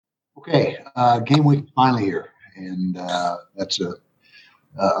Okay, game week finally here, and that's a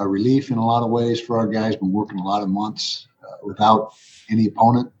relief in a lot of ways for our guys. Been working a lot of months without any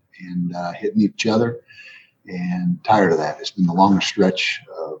opponent and hitting each other, and tired of that. It's been the longest stretch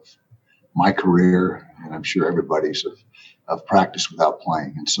of my career, and I'm sure everybody's of practice without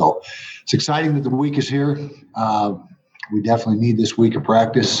playing. And so it's exciting that the week is here. We definitely need this week of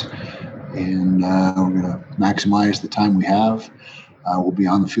practice, and we're going to maximize the time we have. We'll be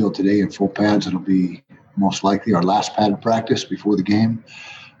on the field today in full pads. It'll be most likely our last padded practice before the game.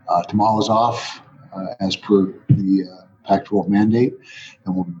 Tomorrow's off as per the Pac-12 mandate,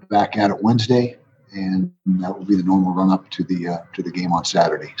 and we'll be back at it Wednesday, and that will be the normal run-up to the game on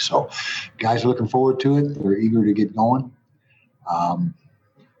Saturday. So guys are looking forward to it. They're eager to get going. And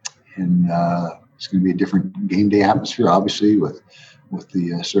it's going to be a different game day atmosphere, obviously, with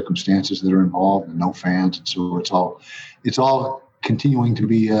the circumstances that are involved and no fans. And so it's all continuing to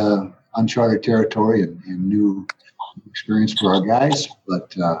be uncharted territory and new experience for our guys.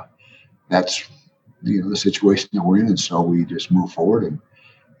 But that's the situation that we're in, and so we just move forward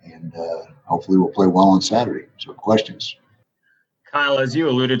and hopefully we'll play well on Saturday. So questions? Kyle, as you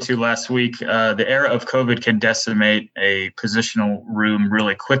alluded to last week, the era of COVID can decimate a positional room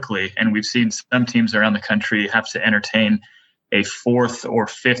really quickly, and we've seen some teams around the country have to entertain a fourth or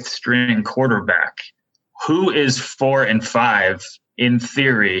fifth string quarterback. Who is 4 and 5 in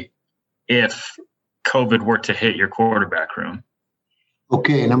theory if COVID were to hit your quarterback room?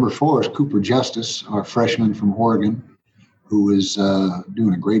 Okay, number 4 is Cooper Justice, our freshman from Oregon, who is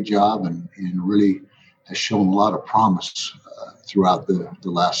doing a great job and really has shown a lot of promise throughout the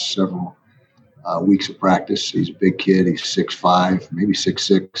last several weeks of practice. He's a big kid. He's 6'5", maybe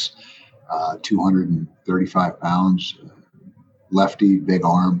 6'6", 235 pounds, lefty, big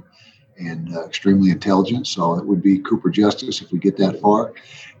arm, and extremely intelligent. So it would be Cooper Justice if we get that far.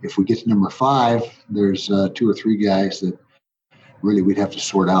 If we get to number 5, there's 2 or 3 guys that really we'd have to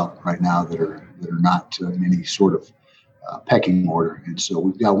sort out right now that are not in any sort of pecking order. And so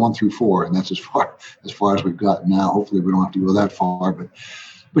we've got 1 through 4, and that's as far as we've gotten now. Hopefully we don't have to go that far,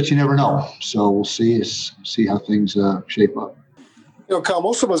 but you never know. So we'll see how things shape up. Kyle,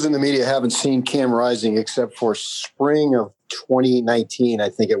 most of us in the media haven't seen Cam Rising except for spring of 2019, I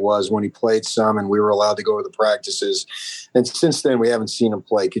think it was, when he played some and we were allowed to go to the practices. And since then, we haven't seen him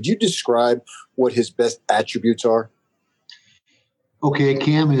play. Could you describe what his best attributes are? Okay,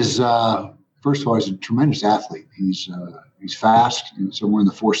 Cam is, first of all, he's a tremendous athlete. He's fast, somewhere in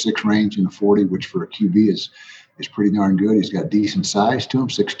the 4.6 range in the 40, which for a QB is pretty darn good. He's got decent size to him,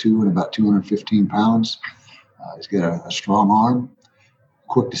 6'2" and about 215 pounds. He's got a strong arm,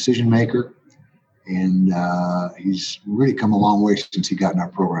 quick decision maker, and he's really come a long way since he got in our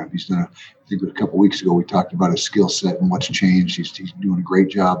program. He's done, I think a couple weeks ago we talked about his skill set and what's changed. He's doing a great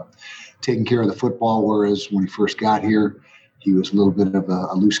job taking care of the football, whereas when he first got here, he was a little bit of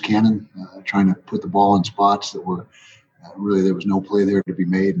a loose cannon, trying to put the ball in spots that were really there was no play there to be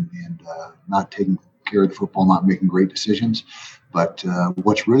made, and not taking care of the football, not making great decisions. But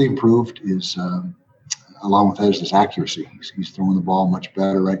what's really improved is, along with that, is his accuracy. He's throwing the ball much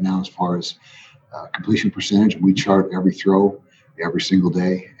better right now as far as completion percentage. We chart every throw every single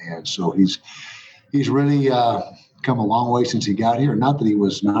day, and so he's really come a long way since he got here. Not that he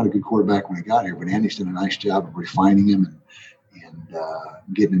was not a good quarterback when he got here, but Andy's done a nice job of refining him and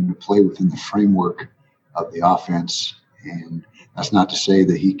getting him to play within the framework of the offense. And that's not to say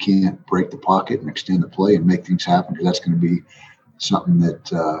that he can't break the pocket and extend the play and make things happen, because that's going to be something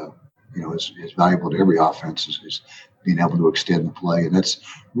that is valuable to every offense is being able to extend the play. And that's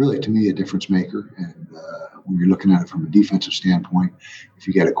really, to me, a difference maker. And when you're looking at it from a defensive standpoint, if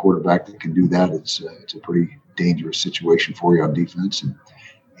you got a quarterback that can do that, it's a pretty dangerous situation for you on defense.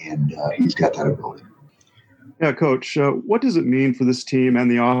 And he's got that ability. Yeah, Coach, what does it mean for this team and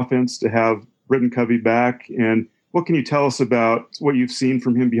the offense to have Britton Covey back? And what can you tell us about what you've seen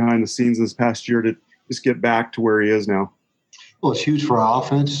from him behind the scenes this past year to just get back to where he is now? Well, it's huge for our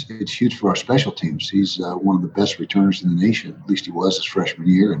offense. It's huge for our special teams. He's one of the best returners in the nation. At least he was his freshman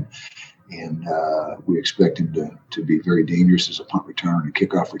year. And we expect him to be very dangerous as a punt returner and a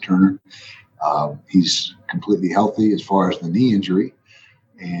kickoff returner. He's completely healthy as far as the knee injury,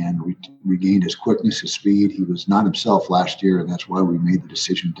 and regained his quickness, his speed. He was not himself last year, and that's why we made the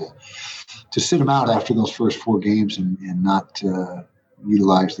decision to sit him out after those first 4 games and not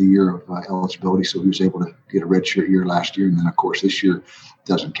utilize the year of eligibility. So he was able to get a redshirt year last year, and then, of course, this year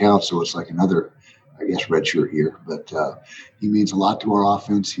doesn't count, so it's like another, I guess, redshirt year. But he means a lot to our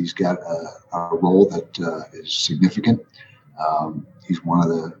offense. He's got a role that is significant. He's one of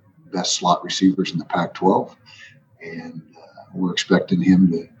the best slot receivers in the Pac-12, and we're expecting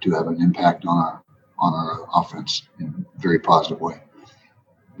him to have an impact on our offense in a very positive way.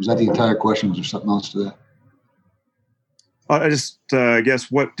 Was that the entire question? Was there something else to that? I just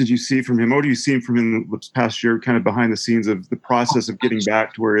guess, what did you see from him? What do you see from him this past year, kind of behind the scenes of the process of getting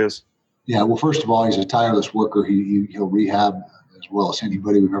back to where he is? Yeah, well, first of all, he's a tireless worker. He'll rehab as well as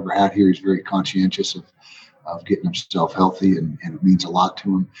anybody we've ever had here. He's very conscientious of getting himself healthy, and it means a lot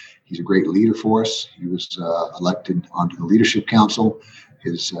to him. He's a great leader for us. He was elected onto the leadership council.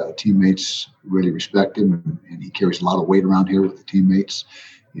 His teammates really respect him, and he carries a lot of weight around here with the teammates.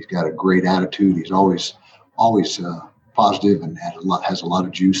 He's got a great attitude. He's always positive and has a lot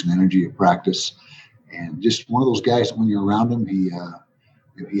of juice and energy at practice. And just one of those guys that when you're around him, he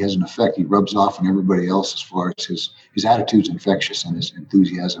has an effect. He rubs off on everybody else as far as his attitude's infectious, and his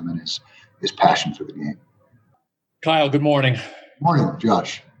enthusiasm and his passion for the game. Kyle, good morning. Morning,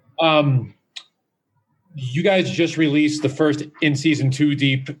 Josh. You guys just released the first in-season 2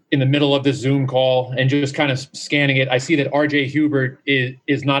 deep in the middle of the Zoom call, and just kind of scanning it, I see that RJ Hubert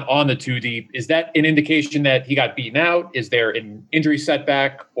is not on the 2 deep. Is that an indication that he got beaten out? Is there an injury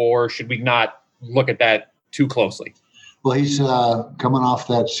setback, or should we not look at that too closely? Well, he's coming off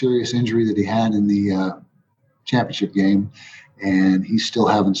that serious injury that he had in the championship game, and he's still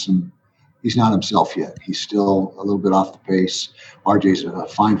having he's not himself yet. He's still a little bit off the pace. RJ's a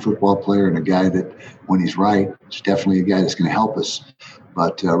fine football player and a guy that, when he's right, is definitely a guy that's going to help us.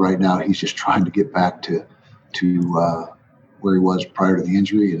 But right now, he's just trying to get back to where he was prior to the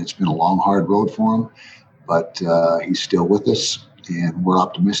injury, and it's been a long, hard road for him. But he's still with us, and we're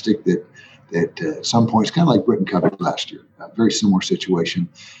optimistic that at some point, it's kind of like Britton Covey last year, a very similar situation,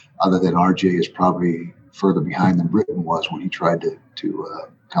 other than RJ is probably further behind than Britton was when he tried to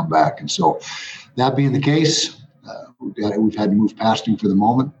come back. And so, that being the case, we've had to move past him for the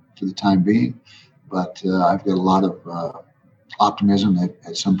moment, for the time being. But I've got a lot of optimism that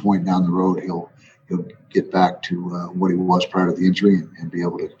at some point down the road he'll get back to what he was prior to the injury and be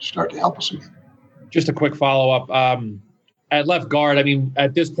able to start to help us again. Just a quick follow-up. At left guard, I mean,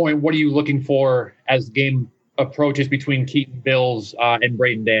 at this point, what are you looking for as the game approaches between Keaton Bills and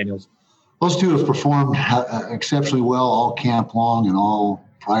Braden Daniels? Those two have performed exceptionally well all camp long and all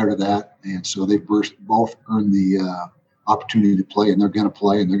prior to that. And so they've both earned the opportunity to play, and they're going to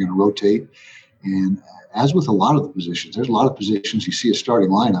play, and they're going to rotate. And as with a lot of the positions, there's a lot of positions you see a starting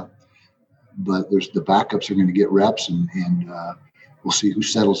lineup, but the backups are going to get reps, and we'll see who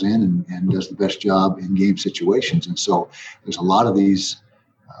settles in and does the best job in game situations. And so there's a lot of these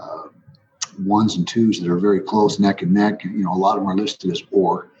ones and twos that are very close, neck and neck. You know, a lot of them are listed as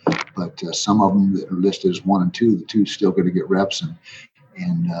or, but some of them that are listed as 1 and 2, the two's still going to get reps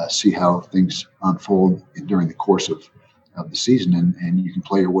and see how things unfold during the course of the season. And you can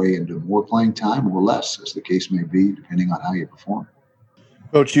play your way into more playing time or less, as the case may be, depending on how you perform.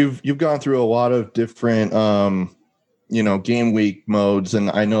 Coach, you've gone through a lot of different game week modes, and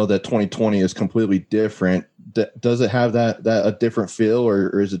I know that 2020 is completely different. Does it have that a different feel,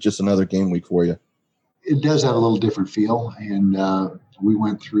 or is it just another game week for you? It does have a little different feel, and we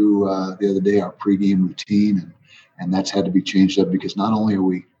went through the other day our pregame routine, and that's had to be changed up because not only are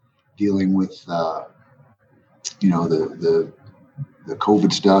we dealing with the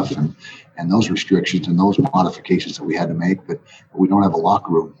COVID stuff and those restrictions and those modifications that we had to make, but we don't have a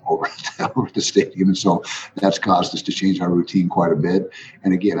locker room over at the stadium. And so that's caused us to change our routine quite a bit.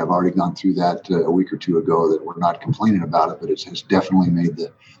 And again, I've already gone through that a week or two ago, that we're not complaining about it, but it has definitely made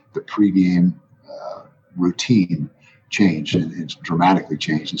the pregame routine change, and it's dramatically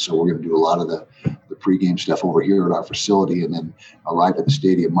changed. And so we're going to do a lot of the pregame stuff over here at our facility, and then arrive at the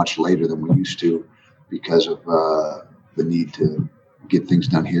stadium much later than we used to because of the need to get things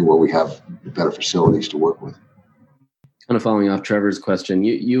done here where we have better facilities to work with. Kind of following off Trevor's question,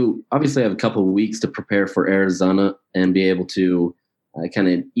 you obviously have a couple of weeks to prepare for Arizona and be able to kind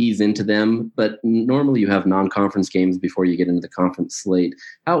of ease into them. But normally you have non-conference games before you get into the conference slate.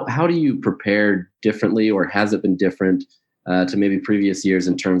 How do you prepare differently, or has it been different to maybe previous years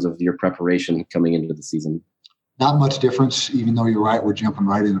in terms of your preparation coming into the season? Not much difference, even though you're right, we're jumping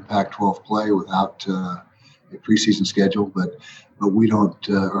right into Pac-12 play without a preseason schedule, but we don't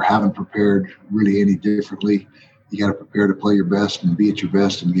or haven't prepared really any differently. You got to prepare to play your best and be at your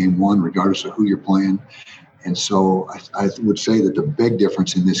best in game one, regardless of who you're playing. And so I would say that the big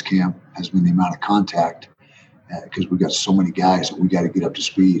difference in this camp has been the amount of contact, because we've got so many guys that we got to get up to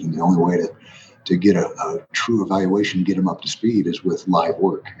speed. And the only way to get a true evaluation, get them up to speed, is with live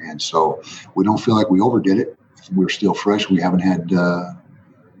work. And so we don't feel like we overdid it. We're still fresh. We haven't had,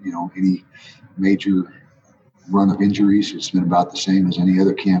 any major run of injuries. It's been about the same as any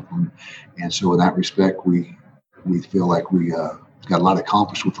other camp. And so in that respect, we we feel like we got a lot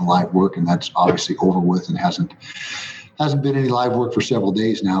accomplished with the live work, and that's obviously over with and hasn't been any live work for several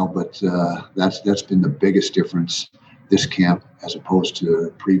days now. But that's been the biggest difference this camp as opposed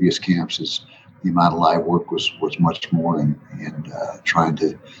to previous camps. Is the amount of live work was much more, and trying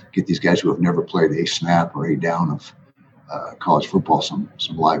to get these guys who have never played a snap or a down of college football some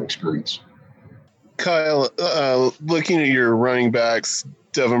live experience. Kyle, looking at your running backs,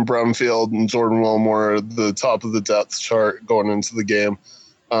 Devin Brumfield and Jordan Wilmore are the top of the depth chart going into the game.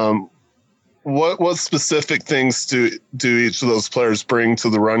 What specific things do each of those players bring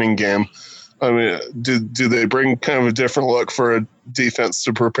to the running game? I mean, do they bring kind of a different look for a defense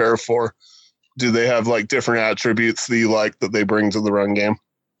to prepare for? Do they have like different attributes that you like that they bring to the run game?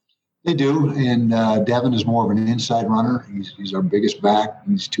 They do, and Devin is more of an inside runner. He's our biggest back.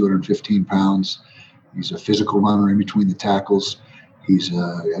 He's 215 pounds. He's a physical runner in between the tackles. He's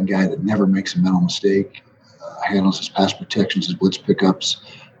a guy that never makes a mental mistake, handles his pass protections, his blitz pickups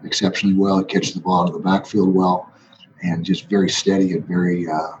exceptionally well. He catches the ball out of the backfield well, and just very steady and very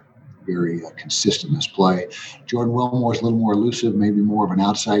consistent in his play. Jordan Wilmore is a little more elusive, maybe more of an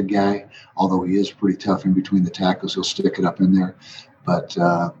outside guy, although he is pretty tough in between the tackles. He'll stick it up in there. But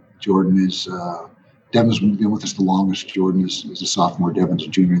Devin's been with us the longest. Jordan is a sophomore. Devin's a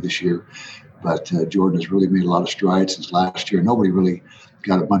junior this year. But Jordan has really made a lot of strides since last year. Nobody really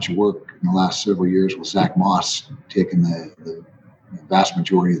got a bunch of work in the last several years, with Zach Moss taking the vast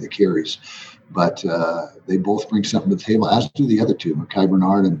majority of the carries. But they both bring something to the table, as do the other two. Mekhi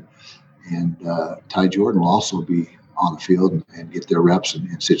Bernard and Ty Jordan will also be on the field and get their reps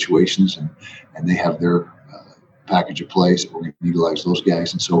in situations, and they have their package of plays. We're going to utilize those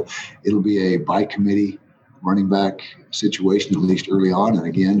guys. And so it'll be a by committee running back situation, at least early on. And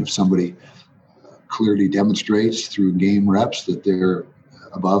again, if somebody clearly demonstrates through game reps that they're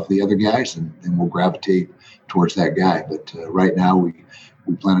above the other guys, then we'll gravitate towards that guy. But right now we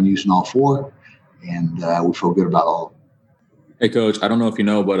plan on using all four, and we feel good about all of them. Hey, Coach, I don't know if you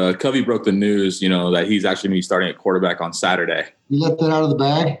know, but Covey broke the news, that he's actually going to be starting at quarterback on Saturday. You let that out of the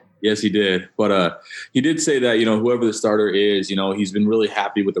bag? Yes, he did. But he did say that, whoever the starter is, he's been really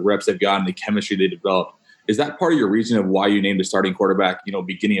happy with the reps they've gotten, the chemistry they developed. Is that part of your reason of why you named a starting quarterback,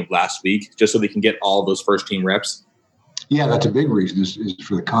 beginning of last week, just so they can get all those first team reps? Yeah, that's a big reason is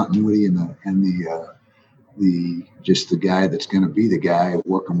for the continuity and the just the guy that's going to be the guy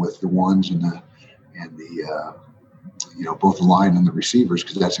working with the ones and the both the line and the receivers,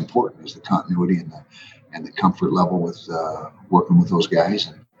 because that's important, is the continuity and the comfort level with working with those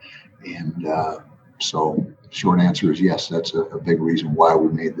guys. And so short answer is yes, that's a big reason why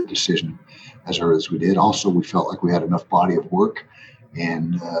we made the decision as early as we did. Also, we felt like we had enough body of work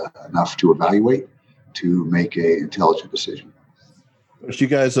and enough to evaluate to make a intelligent decision. You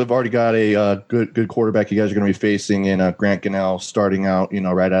guys have already got a good quarterback you guys are going to be facing in Grant Gunnell starting out,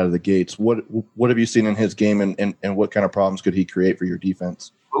 right out of the gates. What have you seen in his game, and what kind of problems could he create for your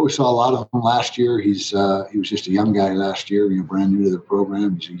defense? Well, we saw a lot of him last year. He was just a young guy last year, brand new to the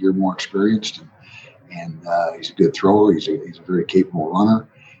program. He's a year more experienced, and he's a good thrower. He's a very capable runner.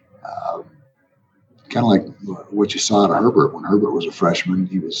 Kind of like what you saw at Herbert when Herbert was a freshman.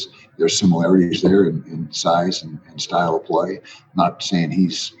 There's similarities there in size and style of play. I'm not saying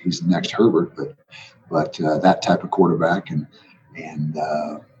he's the next Herbert, but that type of quarterback, and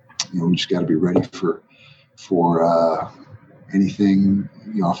we just got to be ready for anything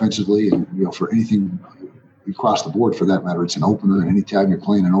offensively, and for anything across the board for that matter. It's an opener, and anytime you're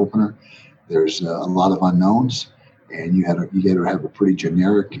playing an opener, there's a lot of unknowns, and you got to have a pretty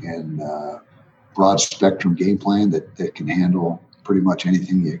generic and broad spectrum game plan that can handle pretty much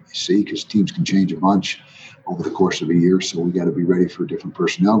anything you see, because teams can change a bunch over the course of a year. So we got to be ready for different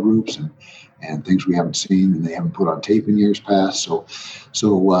personnel groups and things we haven't seen and they haven't put on tape in years past. So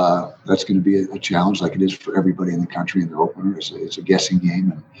that's going to be a challenge, like it is for everybody in the country in their opener. It's a guessing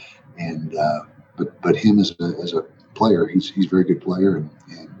game, but him as a player, he's a very good player, and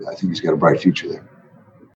I think he's got a bright future there.